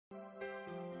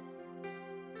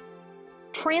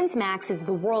Transmax is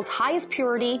the world's highest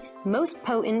purity, most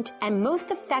potent, and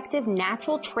most effective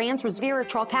natural trans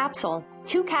resveratrol capsule.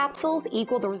 2 capsules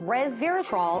equal the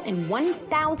resveratrol in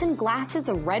 1,000 glasses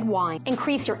of red wine.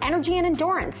 Increase your energy and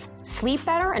endurance, sleep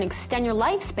better, and extend your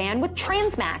lifespan with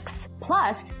Transmax.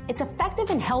 Plus, it's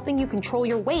effective in helping you control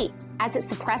your weight as it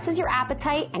suppresses your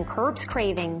appetite and curbs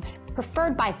cravings.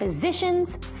 Preferred by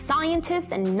physicians,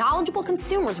 scientists, and knowledgeable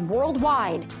consumers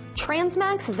worldwide,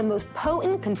 Transmax is the most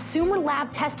potent consumer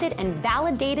lab-tested and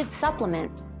validated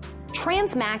supplement.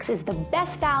 Transmax is the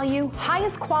best value,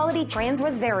 highest quality trans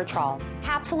resveratrol.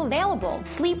 Capsule available.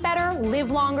 Sleep better,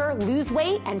 live longer, lose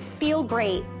weight, and feel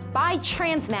great. Buy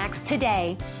Transmax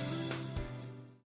today.